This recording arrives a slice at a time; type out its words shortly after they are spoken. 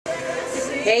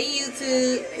Hey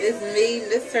YouTube, it's me,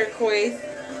 Miss Turquoise.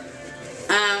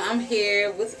 I'm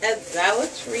here with a Dollar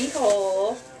Tree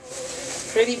haul.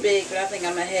 Pretty big, but I think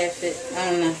I'm gonna half it.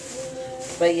 I don't know.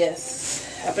 But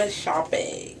yes, I've been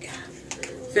shopping.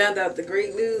 Found out the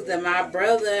great news that my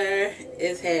brother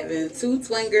is having 2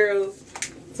 twin girls.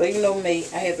 So you know me,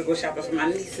 I had to go shopping for my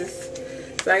nieces.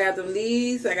 So I got them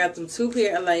these. I got them 2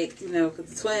 pair alike, you know,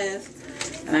 because the twins.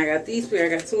 And I got these pair. I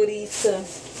got 2 of these too.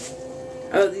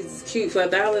 Oh, these is cute for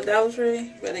Dollar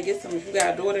Tree. Better get some if you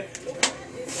got a daughter.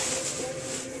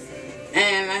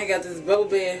 And I got this bow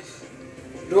bath,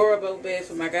 Dora bow bath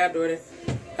for my goddaughter.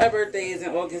 Her birthday is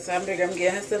in August, so I'm getting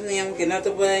her stuff now. I'm getting out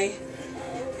the way.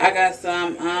 I got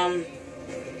some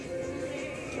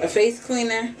a face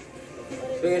cleaner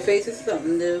for your face is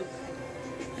something new,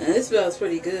 and it smells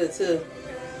pretty good too.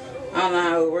 I don't know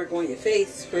how it works on your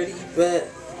face, pretty, but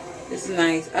it's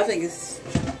nice. I think it's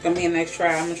gonna be a nice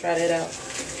try. I'm gonna try that out.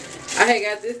 I had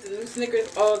got the new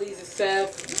Snickers. All these are so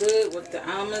good with the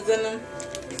almonds in them.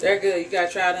 They're good. You gotta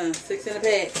try them. 6 in a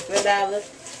pack for $1.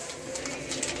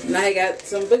 And I got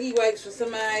some boogie wipes for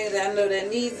somebody that I know that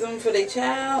needs them for their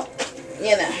child.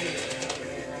 You know.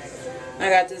 I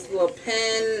got this little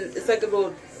pen. It's like a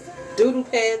little doodle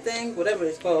pad thing, whatever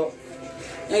it's called.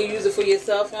 And you use it for your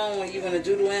cell phone when you want to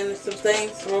doodle in some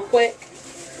things real quick.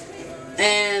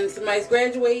 And somebody's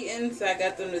graduating, so I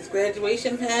got them this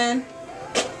graduation pen.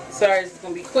 Sorry, it's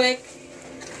going to be quick.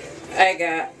 I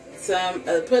got some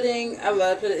pudding. I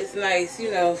love pudding. It's nice, you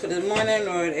know, for the morning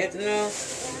or the afternoon.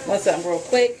 Want something real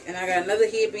quick. And I got another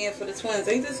headband for the twins.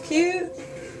 Ain't this cute?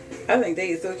 I think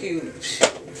they are so cute.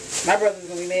 My brother's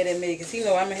going to be mad at me because he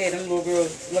know I'm going to have them little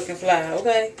girls looking fly,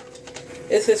 okay?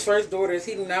 It's his first daughters.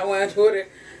 He do not want a daughter.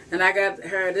 And I got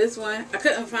her this one. I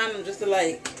couldn't find them just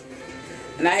alike.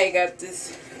 And I had got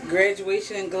this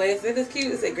graduation glass. Isn't this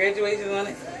cute? It said graduation on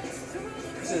it.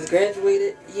 This is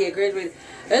graduated. Yeah, graduated.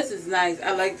 This is nice.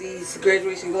 I like these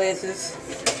graduation glasses.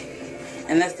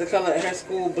 And that's the color of her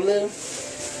school, blue.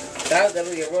 That was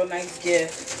definitely a real nice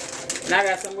gift. And I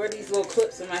got some more of these little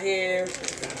clips in my hair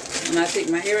when I take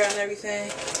my hair out and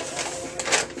everything.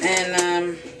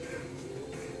 And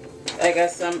I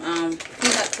got some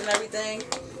peanuts and everything.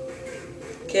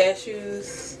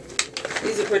 Cashews.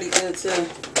 These are pretty good too.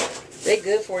 They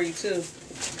good for you too.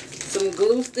 Some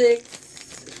glue sticks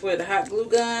for the hot glue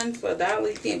gun for $1.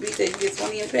 You can't beat that. You get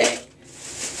 20 in a pack.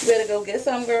 You better go get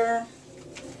some, girl.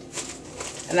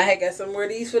 And I had got some more of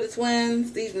these for the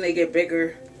twins. These when they get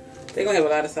bigger, they're gonna have a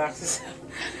lot of socks.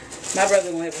 My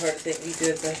brother gonna have a heart attack. He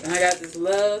did stuff. And I got this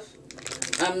Love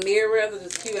a mirror. This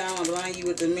is cute. I don't want to blind you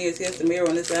with the mirror. See, that's the mirror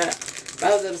on this side.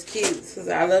 But I was cute. It says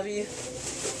I love you.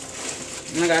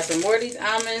 And I got some more of these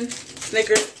almonds.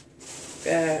 Snickers.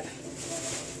 God.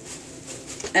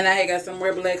 And I had got some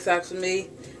more black socks for me.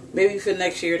 Maybe for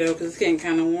next year though, because it's getting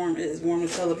kind of warm. It is warm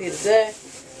as hell up here today.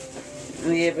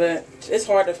 Yeah, but it's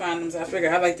hard to find them, so I figure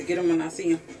I like to get them when I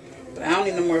see them. But I don't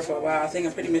need no more for a while. I think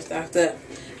I'm pretty much stocked up.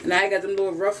 And I got them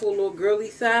little ruffled, little girly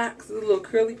socks. The little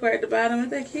curly part at the bottom.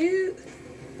 Isn't that cute?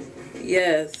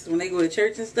 Yes. When they go to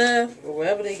church and stuff, or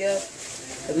wherever they go.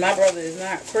 Because my brother is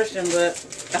not Christian, but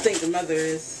I think the mother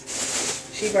is.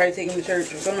 She probably take him to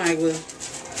church or somebody will.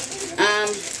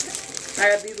 I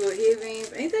got these little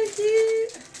headbands. Ain't that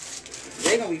cute?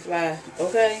 They gonna be fly,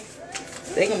 okay?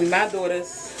 They gonna be my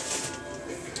daughters.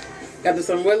 Got them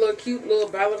some little cute little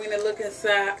ballerina looking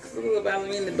socks. A little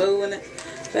ballerina bow in it.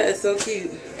 That is so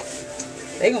cute.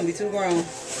 They gonna be too grown.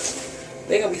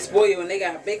 They gonna be spoiled. And they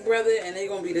got big brother and they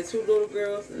gonna be the 2 little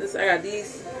girls. And this I got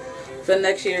these for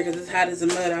next year because it's hot as the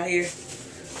mud out here.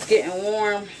 It's getting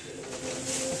warm.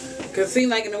 Because it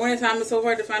seems like in the wintertime it's so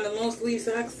hard to find the long sleeve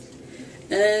socks.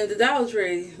 And the Dollar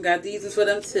Tree got these for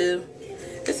them too.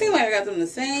 It seems like I got them the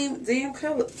same damn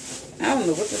color. I don't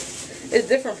know what it's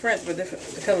different prints but different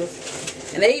the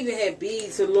colors. And they even had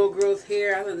beads for the little girls'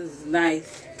 hair. I thought this is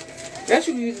nice. I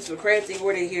should use this for crafting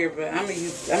or their hair, but I'm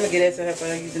gonna get that set up for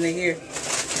using their hair.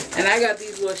 And I got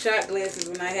these little shot glasses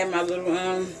when I had my little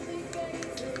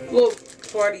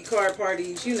card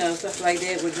parties, you know, stuff like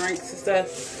that with drinks and stuff.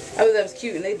 I thought that was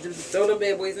cute, and they just throw them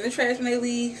bad boys in the trash when they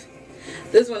leave.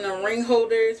 This one, the ring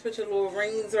holders. Put your little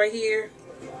rings right here,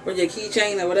 or your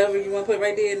keychain or whatever you want to put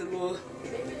right there in the little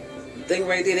thing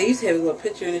right there. They used to have a little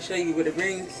picture and they show you with the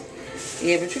rings.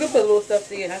 Yeah, but you can put little stuff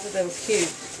there, and I thought that was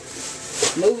cute.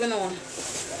 Moving on.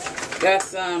 Got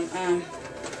some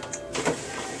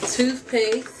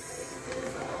toothpaste.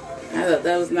 I thought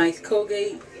that was nice.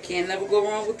 Colgate. Can't never go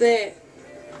wrong with that.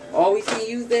 Always can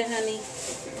use that, honey.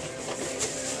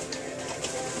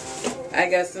 I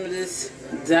got some of this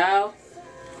Dial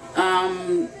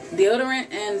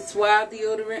deodorant and Suave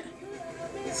deodorant.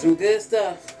 Some good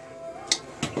stuff.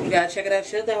 You gotta check it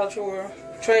out. Your Dollar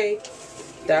Tree.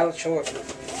 Dollar Tree.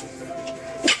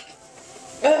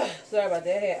 Sorry about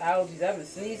that. I had allergies. I've been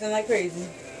sneezing like crazy.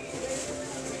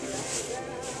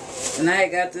 And I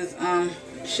had got this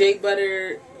shea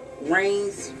butter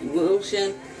Rains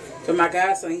lotion for my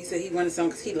godson. He said he wanted some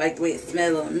because he liked the way it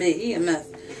smelled on me. He a mess.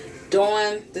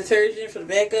 Dawn detergent for the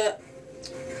backup.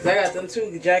 I got them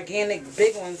two gigantic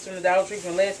big ones from the Dollar Tree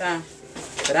from last time.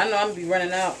 But I know I'm going to be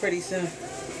running out pretty soon.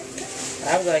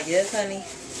 I was like, yes, honey.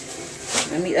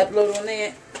 Let me upload on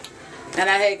that. And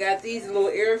I had got these little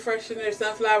air freshener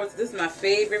sunflowers. This is my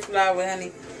favorite flower,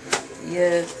 honey.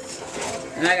 Yes.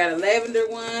 And I got a lavender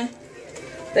one.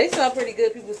 They smell pretty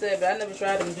good, people said, but I never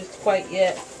tried them just quite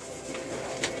yet.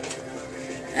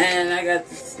 And I got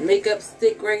this makeup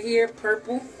stick right here,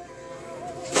 purple.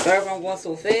 Sorry if I'm going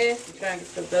so fast. I'm trying to get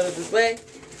stuff out of this way.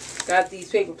 Got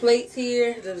these paper plates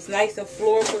here. This is nice and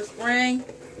floral for the spring.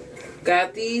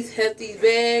 Got these hefty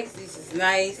bags. These is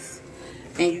nice.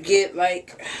 And you get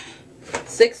like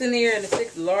 6 in there and the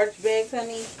 6 large bags,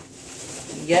 honey.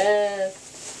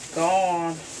 Yes.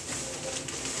 Gone.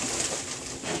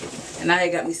 And I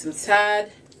got me some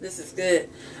Tide. This is good.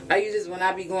 I use this when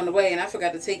I be going away, and I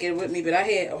forgot to take it with me, but I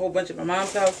had a whole bunch at my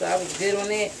mom's house, so I was good on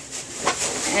it.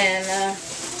 And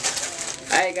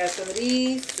I got some of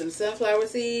these, some sunflower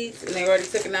seeds, and they already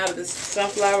took it out of the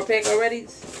sunflower pack already.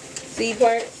 Seed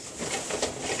parts.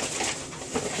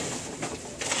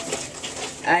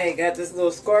 I got this little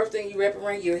scarf thing you wrap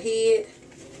around your head.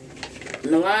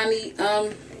 Milani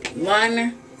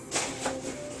liner.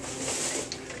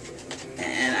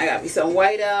 And I got me some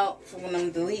whiteout for when I'm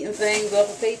deleting things off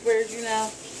of papers, you know.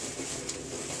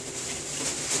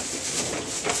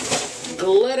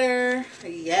 Glitter.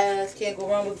 Yes, can't go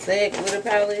wrong with that. Glitter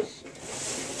polish.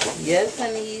 Yes,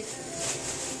 honeys.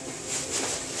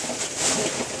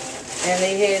 And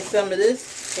they had some of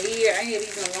this here. I ain't had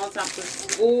these in a long time for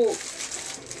school.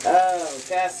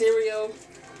 Got cereal.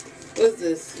 What's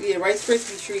this? Yeah, Rice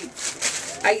Krispie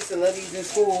treats. I used to love these in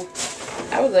school.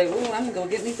 I was like, ooh, I'm gonna go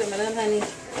get me some of them, honey.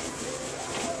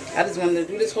 I just wanted to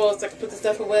do this haul so I can put the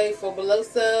stuff away for below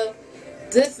sub.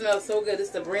 This smells so good.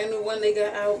 It's the brand new one they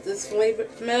got out. This flavor.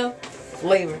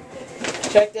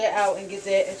 Check that out and get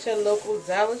that at your local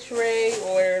Dollar Tree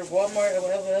or Walmart or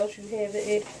whatever else you have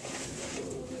it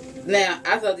at. Now,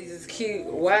 I thought these is cute.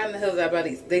 Why in the hell did I buy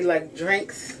these? They like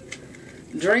drinks.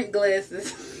 Drink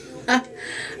glasses.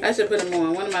 I should put them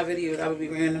on one of my videos. I would be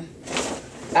wearing them.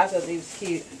 I thought these was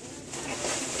cute.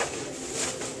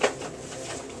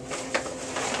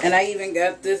 And I even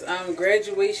got this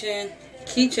graduation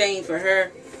keychain for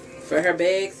her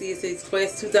bag. See, it says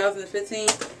class 2015.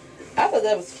 I thought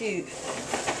that was cute.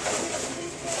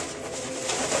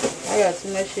 I got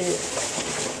too much shit.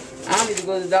 I don't need to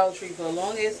go to the Dollar Tree for a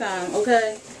long ass time,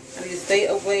 okay? I need to stay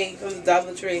away from the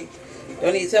Dollar Tree.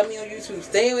 Don't need to tell me on YouTube,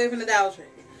 stay away from the Dollar Tree.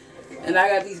 And I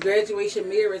got these graduation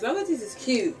mirrors. I thought these is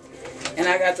cute. And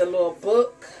I got the little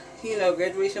book, you know,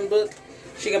 graduation book.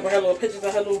 She can put her little pictures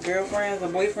of her little girlfriends or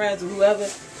boyfriends or whoever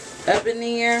up in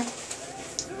there.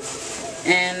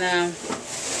 And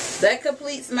that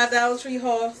completes my Dollar Tree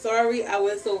haul. Sorry, I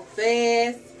went so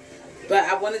fast. But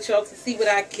I wanted y'all to see what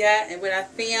I got and what I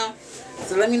found.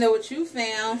 So let me know what you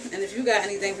found. And if you got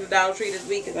anything from Dollar Tree this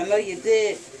week, because I know you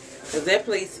did. Because that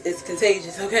place is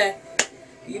contagious, okay?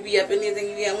 You be up in there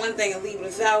thinking you get one thing and leave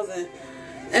with 1,000.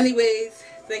 Anyways,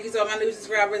 thank you to all my new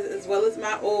subscribers as well as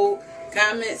my old.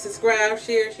 Comment, subscribe,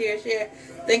 share.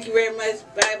 Thank you very much.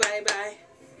 Bye.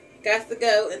 Got to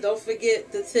go. And don't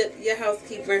forget to tip your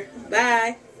housekeeper.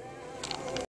 Bye.